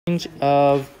Change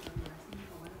of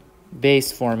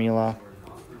base formula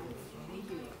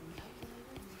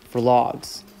for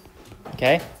logs.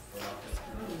 Okay?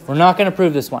 We're not going to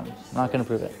prove this one. I'm not going to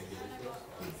prove it.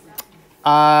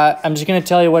 I'm just going to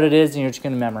tell you what it is, and you're just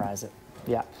going to memorize it.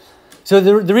 Yeah. So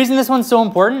the reason this one's so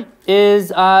important is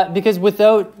because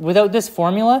without this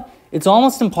formula, it's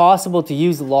almost impossible to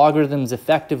use logarithms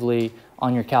effectively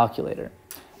on your calculator.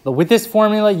 But with this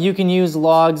formula, you can use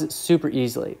logs super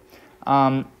easily.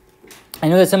 I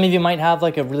know that some of you might have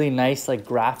like a really nice like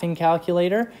graphing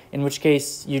calculator, in which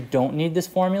case you don't need this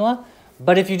formula.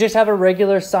 But if you just have a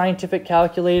regular scientific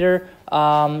calculator,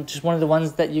 just one of the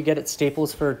ones that you get at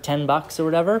Staples for 10 bucks or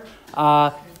whatever,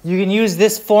 you can use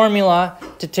this formula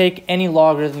to take any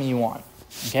logarithm you want,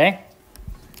 okay?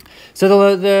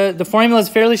 So the formula is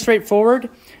fairly straightforward.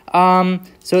 So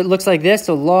it looks like this,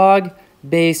 so log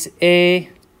base A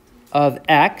of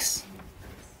x.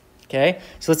 Okay,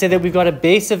 so let's say that we've got a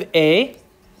base of A.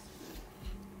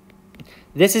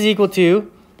 This is equal to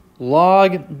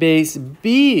log base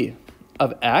B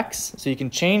of x. So you can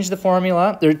change the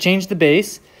formula, or change the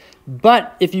base.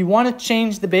 But if you want to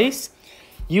change the base,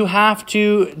 you have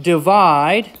to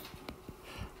divide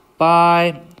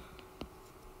by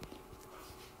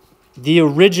the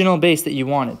original base that you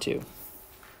want it to.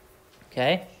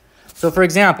 Okay, so for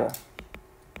example,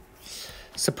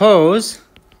 suppose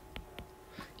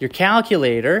your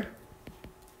calculator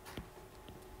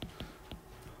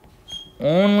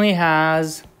only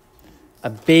has a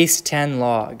base 10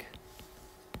 log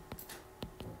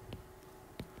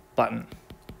button,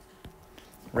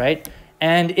 right?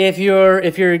 And if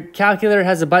your calculator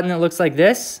has a button that looks like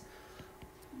this,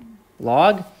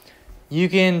 log, you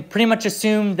can pretty much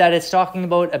assume that it's talking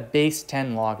about a base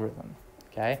 10 logarithm,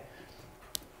 okay?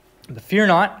 But fear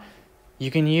not,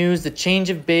 you can use the change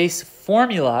of base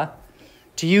formula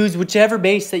to use whichever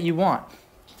base that you want.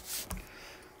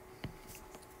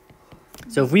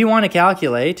 So if we want to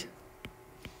calculate,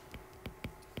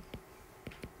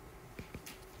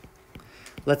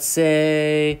 let's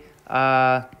say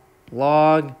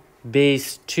log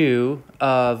base 2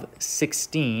 of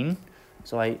 16.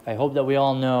 So I hope that we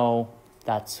all know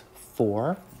that's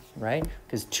 4, right?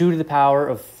 Because 2 to the power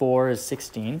of 4 is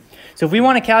 16. So if we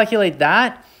want to calculate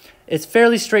that, it's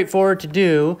fairly straightforward to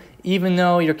do, even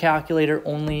though your calculator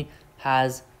only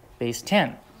has base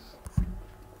 10.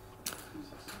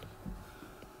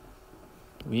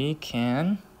 We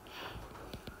can,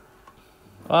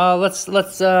 so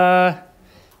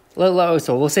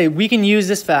we'll say we can use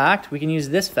this fact, we can use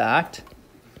this fact.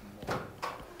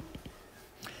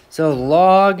 So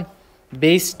log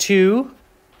base 2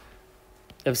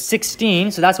 of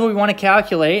 16, so that's what we want to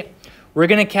calculate. We're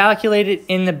going to calculate it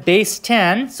in the base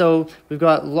 10. So we've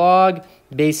got log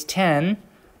base 10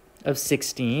 of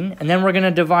 16. And then we're going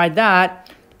to divide that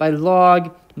by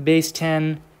log base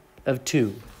 10 of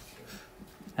 2.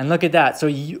 And look at that.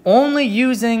 So only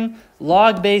using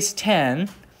log base 10,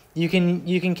 you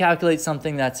can calculate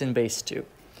something that's in base 2.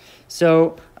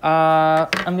 So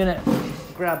I'm going to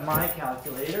grab my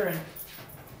calculator. And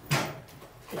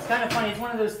it's kind of funny. It's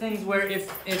one of those things where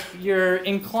if you're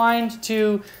inclined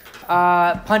to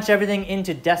punch everything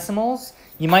into decimals,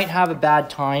 you might have a bad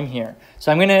time here.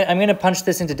 So I'm gonna punch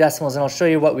this into decimals, and I'll show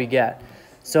you what we get.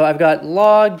 So I've got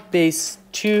log base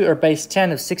 2 or base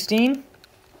 10 of 16.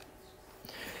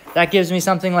 That gives me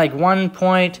something like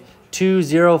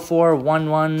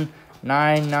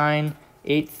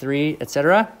 1.204119983,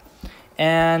 etc.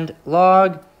 And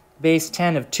log base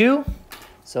 10 of 2.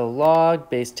 So log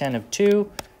base 10 of 2,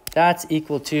 that's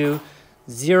equal to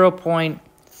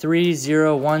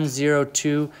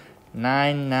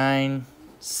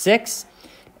 0.301029996,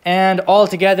 and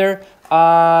altogether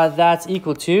that's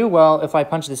equal to, well, if I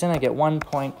punch this in, I get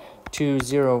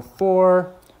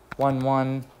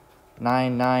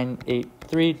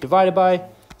 1.204119983 divided by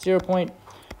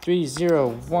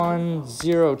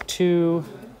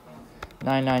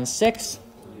 0.301029996.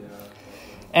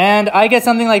 And I get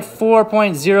something like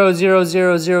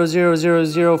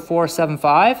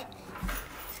 4.000000475.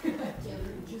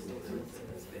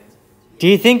 Do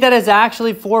you think that it's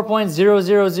actually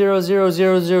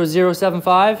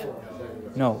 4.000000075?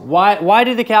 No. Why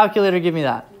did the calculator give me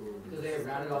that? Because they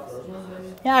rounded off those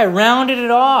ones? Yeah, I rounded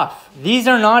it off. These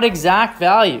are not exact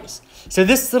values. So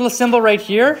this little symbol right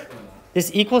here,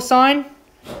 this equal sign,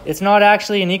 it's not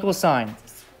actually an equal sign.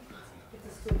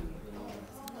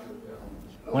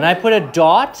 When I put a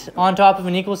dot on top of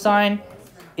an equal sign,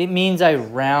 it means I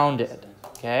rounded,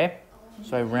 okay?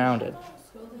 So I rounded.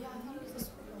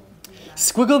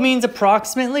 Squiggle means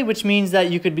approximately, which means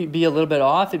that you could be a little bit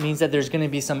off. It means that there's going to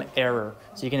be some error.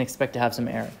 So you can expect to have some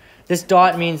error. This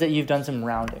dot means that you've done some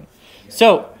rounding.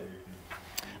 So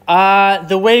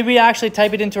the way we actually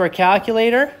type it into our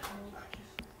calculator,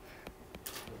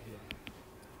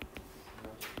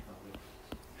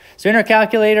 so in our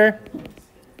calculator,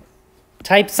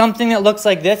 type something that looks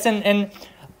like this, and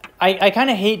I kind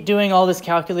of hate doing all this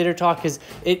calculator talk because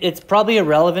it's probably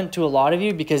irrelevant to a lot of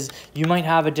you because you might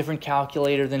have a different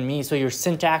calculator than me, so your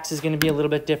syntax is going to be a little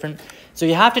bit different. So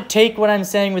you have to take what I'm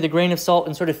saying with a grain of salt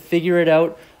and sort of figure it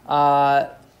out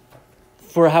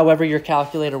for however your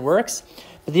calculator works.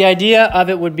 But the idea of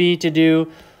it would be to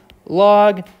do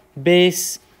log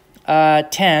base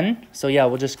 10. So yeah,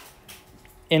 we'll just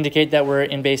indicate that we're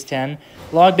in base 10.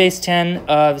 Log base 10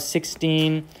 of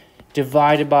 16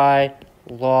 divided by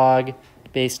log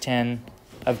base 10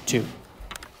 of 2.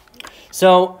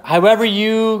 So however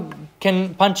you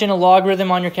can punch in a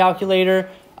logarithm on your calculator,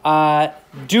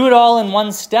 do it all in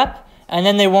one step, and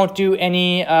then they won't do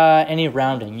any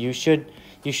rounding. You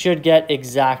should get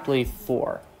exactly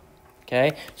 4.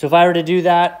 Okay, so if I were to do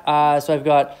that, so I've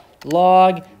got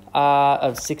log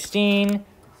of 16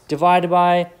 divided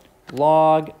by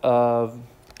log of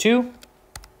 2.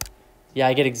 Yeah,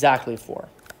 I get exactly 4.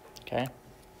 Okay.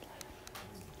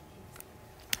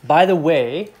 By the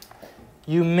way,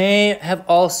 you may have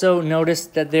also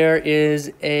noticed that there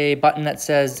is a button that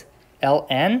says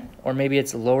ln, or maybe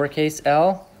it's lowercase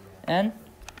ln.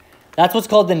 That's what's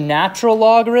called the natural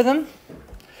logarithm.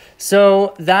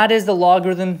 So that is the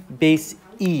logarithm base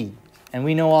e, and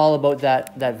we know all about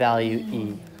that value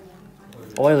e.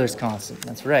 Euler's constant,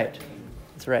 that's right.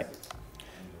 That's right.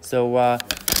 So I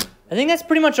think that's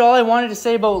pretty much all I wanted to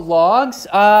say about logs.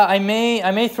 I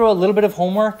may throw a little bit of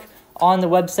homework on the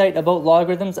website about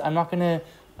logarithms. I'm not gonna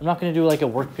do like a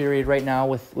work period right now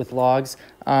with logs.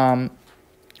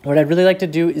 What I'd really like to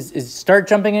do is start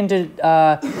jumping into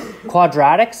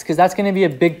quadratics, because that's going to be a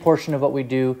big portion of what we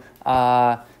do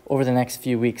over the next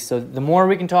few weeks. So the more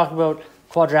we can talk about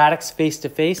quadratics face to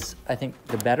face, I think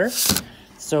the better.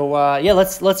 So yeah,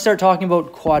 let's start talking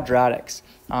about quadratics.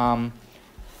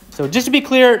 So just to be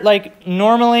clear, like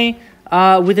normally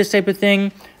with this type of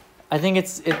thing, I think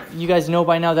you guys know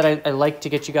by now that I like to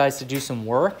get you guys to do some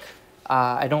work.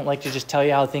 I don't like to just tell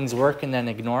you how things work and then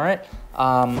ignore it.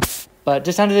 But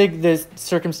just under the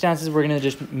circumstances, we're going to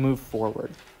just move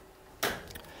forward.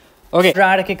 Okay,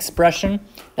 quadratic expression.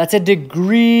 That's a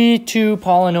degree 2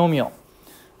 polynomial.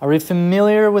 Are we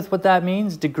familiar with what that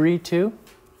means, degree 2?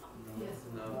 Yes.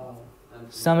 No.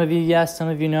 Some of you yes, some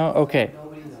of you no. Okay.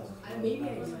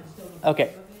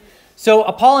 Okay. So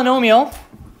a polynomial.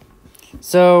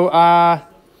 So I'll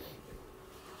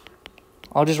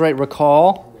just write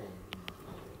recall,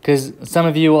 because some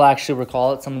of you will actually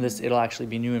recall it. Some of this, it'll actually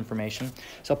be new information.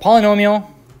 So a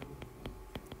polynomial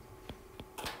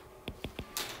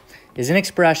is an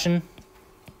expression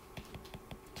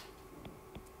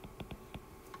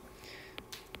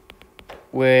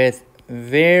with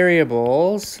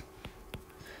variables,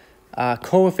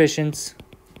 coefficients,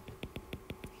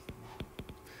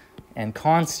 and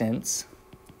constants.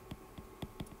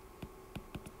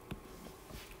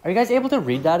 Are you guys able to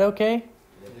read that okay?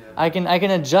 Yeah. I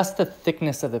can adjust the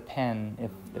thickness of the pen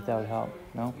if that would help.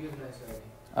 No?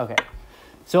 Okay.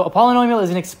 So a polynomial is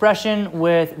an expression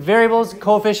with variables,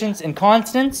 coefficients, and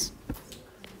constants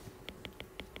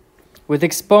with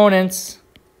exponents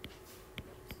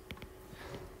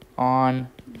on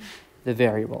the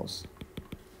variables.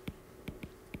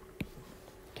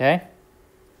 Okay?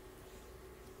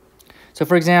 So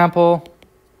for example,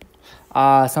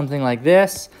 something like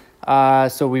this.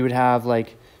 So we would have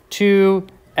like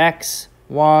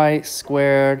 2xy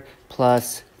squared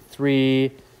plus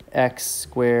 3x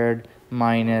squared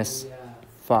minus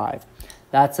 5.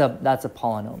 That's a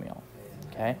polynomial.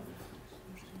 Okay.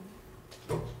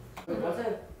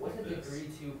 What's a degree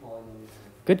 2 polynomial?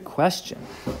 Good question.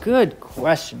 Good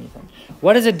question, Ethan.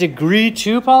 What is a degree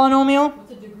 2 polynomial?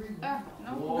 What's a degree?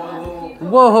 Whoa,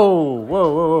 whoa,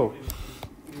 whoa, whoa.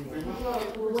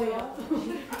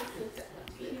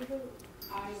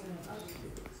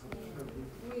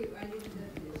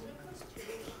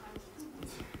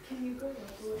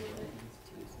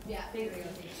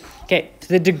 Okay, so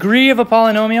the degree of a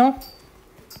polynomial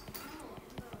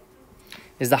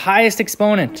is the highest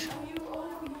exponent.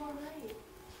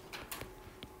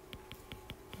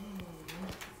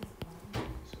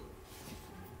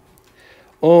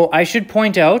 Oh, I should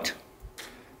point out,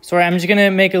 sorry, I'm just going to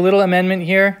make a little amendment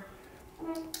here.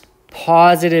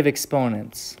 Positive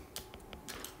exponents.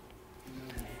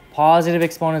 Positive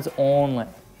exponents only.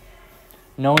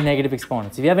 No negative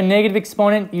exponents. If you have a negative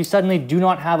exponent, you suddenly do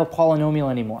not have a polynomial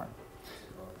anymore.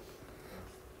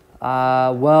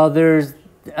 Well, there's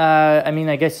I mean,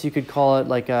 I guess you could call it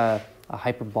like a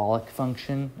hyperbolic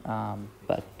function,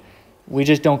 but we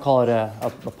just don't call it a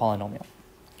polynomial.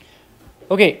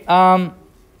 Okay, so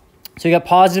you got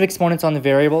positive exponents on the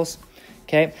variables.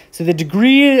 Okay, so the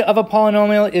degree of a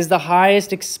polynomial is the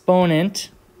highest exponent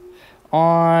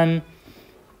on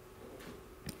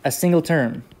a single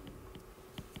term.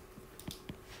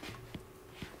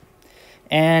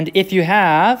 And if you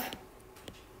have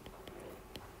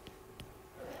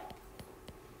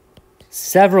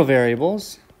several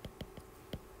variables,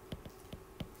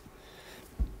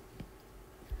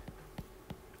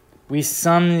 we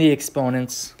sum the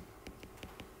exponents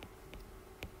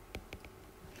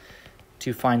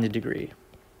to find the degree.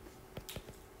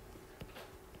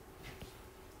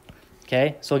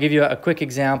 Okay, so I'll give you a quick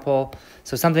example.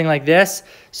 So something like this.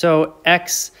 So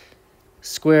x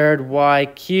squared y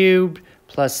cubed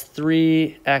plus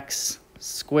 3x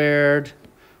squared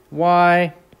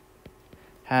y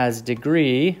has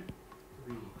degree.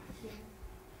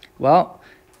 Well,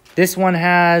 this one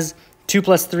has 2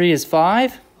 plus 3 is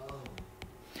 5.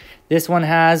 This one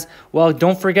has, well,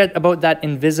 don't forget about that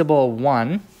invisible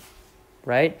 1,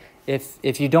 right?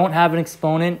 If you don't have an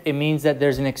exponent, it means that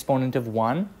there's an exponent of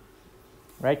 1,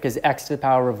 right? Because x to the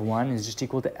power of 1 is just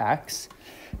equal to x.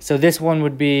 So this one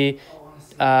would be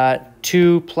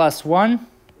 2 plus 1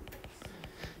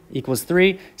 equals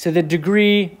 3. So the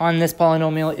degree on this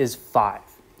polynomial is 5.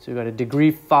 So we've got a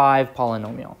degree 5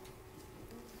 polynomial.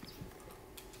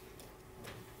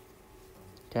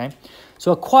 Okay,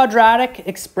 so a quadratic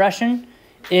expression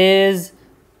is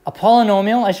a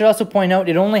polynomial. I should also point out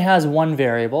it only has one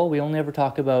variable. We only ever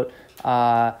talk about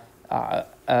a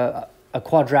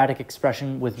quadratic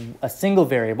expression with a single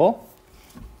variable.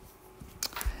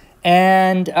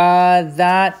 And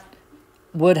that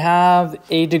would have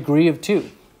a degree of 2.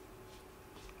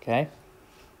 Okay.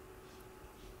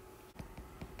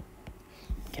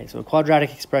 Okay, so a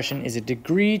quadratic expression is a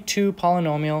degree 2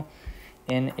 polynomial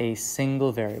in a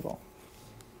single variable.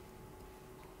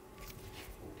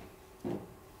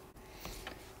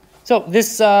 So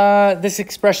this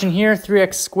expression here,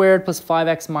 3x squared plus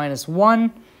 5x minus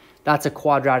 1, that's a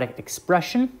quadratic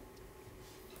expression.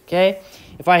 Okay,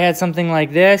 if I had something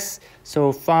like this,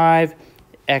 so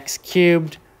 5x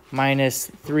cubed minus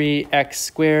 3x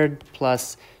squared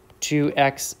plus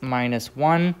 2x minus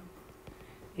 1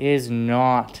 is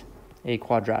not a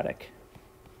quadratic.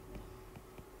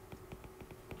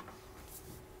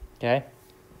 Okay?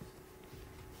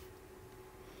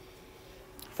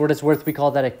 For what it's worth, we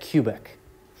call that a cubic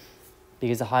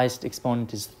because the highest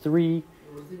exponent is 3.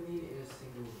 What does it mean in a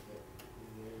single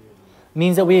variable?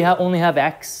 Means that we only have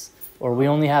x, or we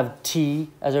only have t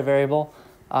as our variable.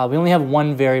 We only have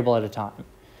one variable at a time.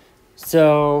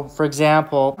 So, for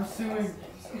example,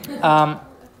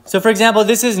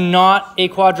 this is not a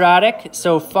quadratic.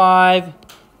 So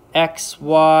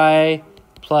 5xy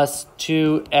plus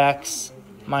 2x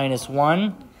minus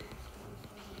 1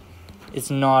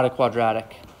 is not a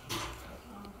quadratic.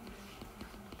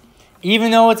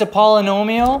 Even though it's a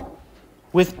polynomial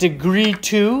with degree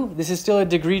 2, this is still a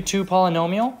degree 2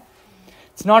 polynomial.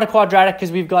 It's not a quadratic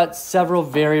because we've got several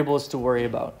variables to worry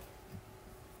about.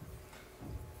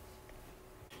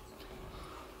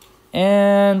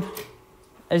 And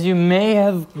as you may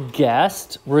have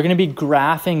guessed, we're going to be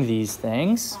graphing these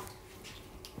things.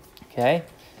 Okay.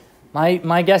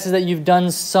 My guess is that you've done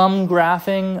some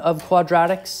graphing of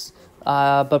quadratics,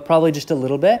 but probably just a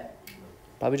little bit.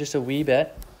 Probably just a wee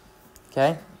bit.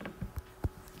 Okay.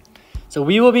 So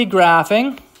we will be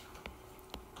graphing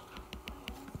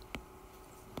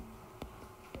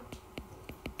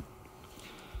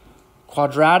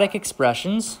quadratic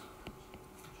expressions.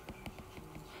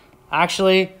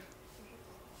 Actually,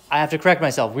 I have to correct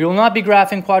myself. We will not be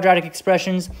graphing quadratic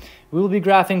expressions. We will be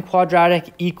graphing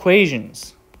quadratic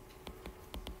equations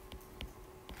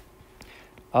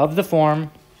of the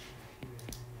form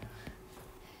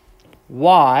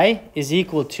y is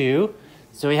equal to,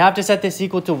 so we have to set this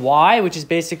equal to y, which is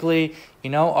basically,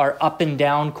 our up and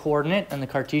down coordinate on the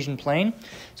Cartesian plane.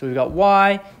 So we've got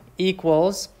y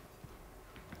equals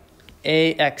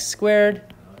ax squared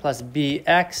plus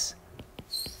bx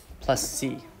plus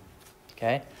c.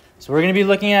 Okay, so we're going to be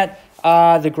looking at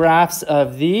the graphs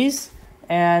of these,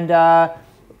 and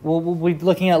we'll be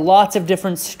looking at lots of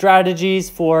different strategies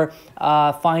for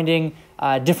finding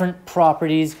different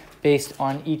properties based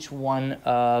on each one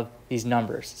of these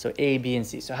numbers. So a, b, and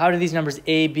c. So how do these numbers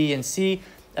a, b, and c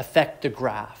affect the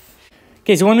graph?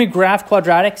 Okay, so when we graph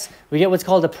quadratics, we get what's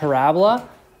called a parabola.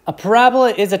 A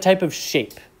parabola is a type of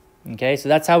shape. Okay, so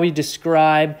that's how we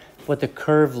describe what the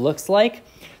curve looks like.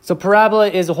 So parabola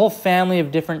is a whole family of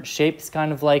different shapes,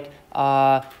 kind of like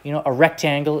you know, a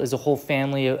rectangle is a whole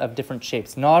family of different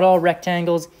shapes. Not all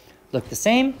rectangles look the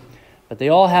same, but they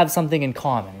all have something in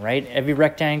common, right? Every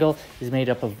rectangle is made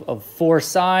up of 4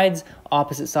 sides.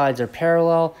 Opposite sides are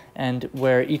parallel, and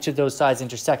where each of those sides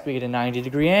intersect, we get a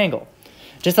 90-degree angle.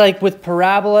 Just like with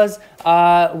parabolas,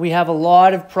 we have a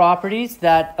lot of properties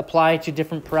that apply to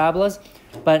different parabolas,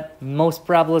 but most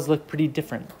parabolas look pretty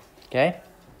different, okay?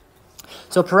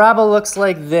 So parabola looks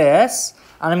like this,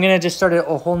 and I'm going to just start a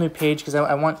whole new page because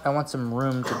I want some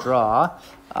room to draw.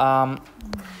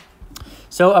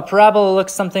 So a parabola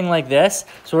looks something like this.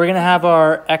 So we're going to have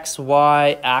our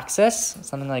XY axis,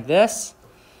 something like this.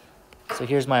 So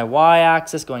here's my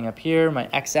y-axis going up here. My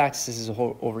x-axis is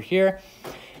over here.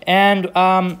 And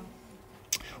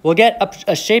we'll get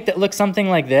a shape that looks something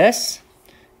like this.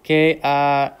 Okay,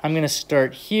 I'm going to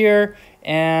start here.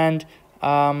 And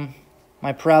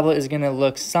my parabola is going to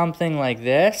look something like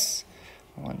this.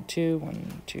 1, 2,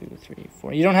 1, 2, 3,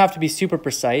 4. You don't have to be super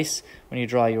precise when you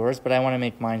draw yours, but I want to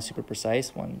make mine super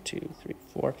precise. 1, 2, 3,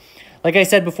 4. Like I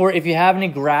said before, if you have any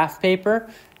graph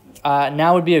paper,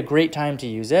 now would be a great time to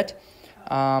use it.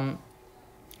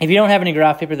 If you don't have any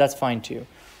graph paper, that's fine too.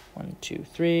 1, 2,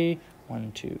 3.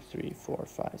 1, 2, 3, 4,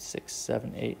 5, 6,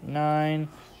 7, 8, 9.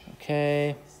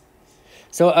 Okay.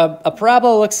 So a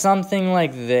parabola looks something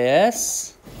like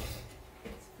this.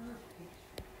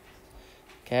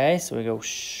 Okay, so we go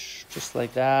just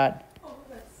like that.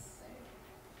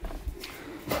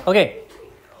 Okay.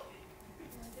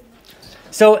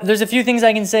 So there's a few things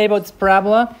I can say about this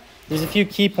parabola. There's a few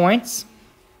key points.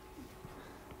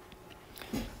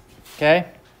 Okay.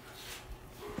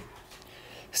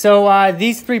 So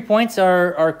these 3 points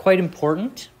are quite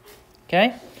important.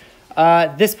 Okay.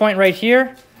 This point right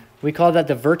here, we call that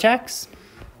the vertex.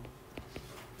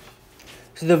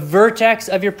 So the vertex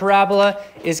of your parabola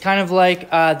is kind of like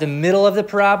the middle of the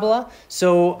parabola.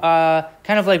 So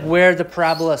kind of like where the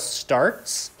parabola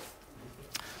starts.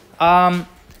 Okay,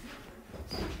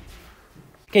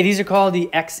 these are called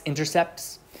the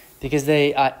x-intercepts because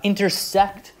they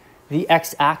intersect the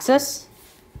x-axis.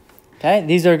 Okay,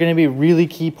 these are going to be really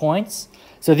key points.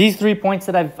 So these 3 points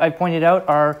that I've pointed out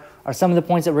are some of the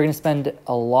points that we're going to spend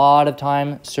a lot of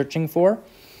time searching for.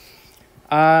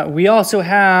 We also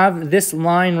have this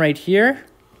line right here,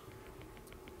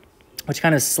 which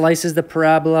kind of slices the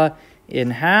parabola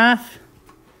in half.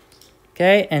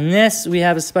 Okay, and this we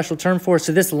have a special term for.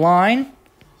 So this line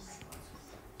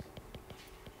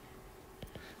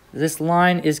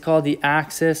is called the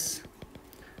axis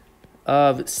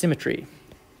of symmetry.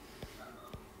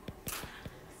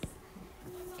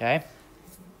 Okay,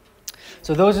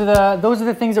 so those are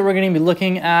the things that we're going to be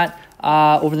looking at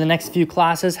over the next few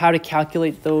classes, how to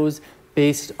calculate those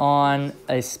based on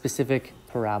a specific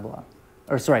parabola,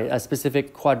 or sorry, a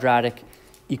specific quadratic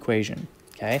equation.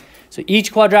 Okay, so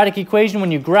each quadratic equation,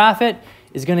 when you graph it,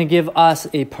 is going to give us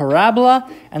a parabola,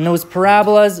 and those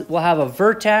parabolas will have a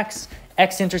vertex,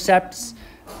 x-intercepts,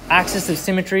 axis of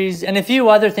symmetries, and a few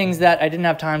other things that I didn't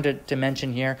have time to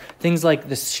mention here. Things like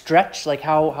the stretch, like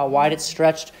how wide it's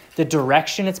stretched, the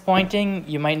direction it's pointing.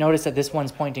 You might notice that this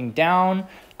one's pointing down.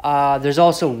 There's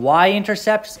also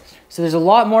y-intercepts. So there's a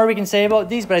lot more we can say about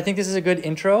these, but I think this is a good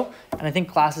intro, and I think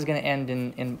class is going to end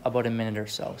in about a minute or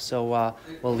so. So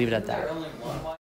we'll leave it at that.